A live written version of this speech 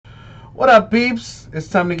What up, peeps? It's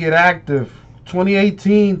time to get active.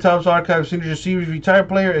 2018 Topps Archive Signature Series Retired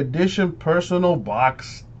Player Edition Personal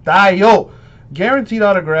Box Style. Guaranteed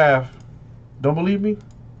autograph. Don't believe me?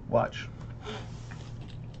 Watch.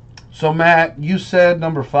 So, Matt, you said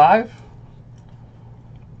number 5?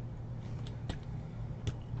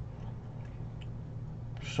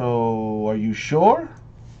 So, are you sure?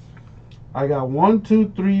 I got 1,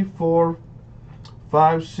 2, 3, 4,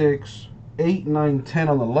 5, 6, 8, 9, 10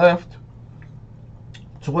 on the left.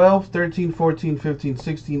 12, 13, 14, 15,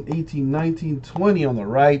 16, 18, 19, 20 on the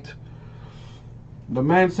right. The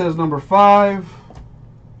man says number 5.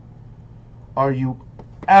 Are you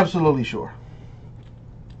absolutely sure?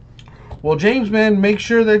 Well, James, man, make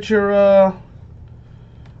sure that your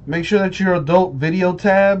adult video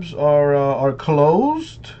tabs are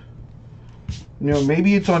closed. You know,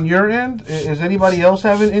 maybe it's on your end. Is anybody else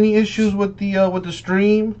having any issues with the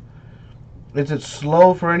stream? Is it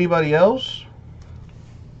slow for anybody else?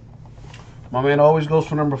 My man always goes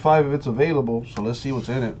for number 5 if it's available, so let's see what's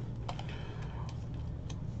in it.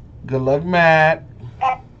 Good luck, Matt.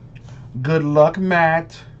 Good luck,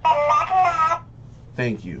 Matt.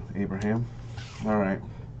 Thank you, Abraham. All right.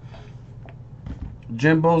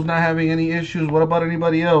 Jimbo's not having any issues. What about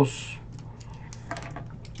anybody else?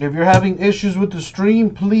 If you're having issues with the stream,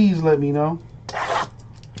 please let me know.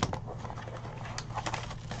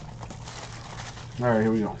 All right,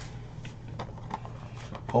 here we go.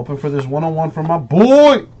 Hoping for this one-on-one from my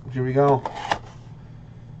boy. Here we go.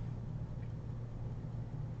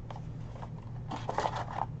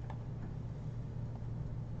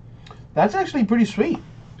 That's actually pretty sweet.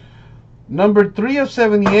 Number 3 of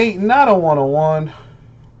 78, not a one-on-one,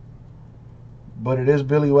 but it is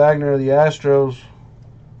Billy Wagner of the Astros.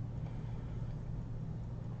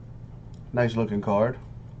 Nice looking card.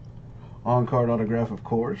 On-card autograph, of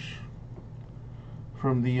course.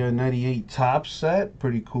 From the 98 Topps set.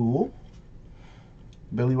 Pretty cool.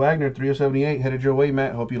 Billy Wagner, 3 of 78. Headed your way,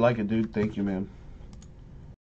 Matt. Hope you like it, dude. Thank you, man.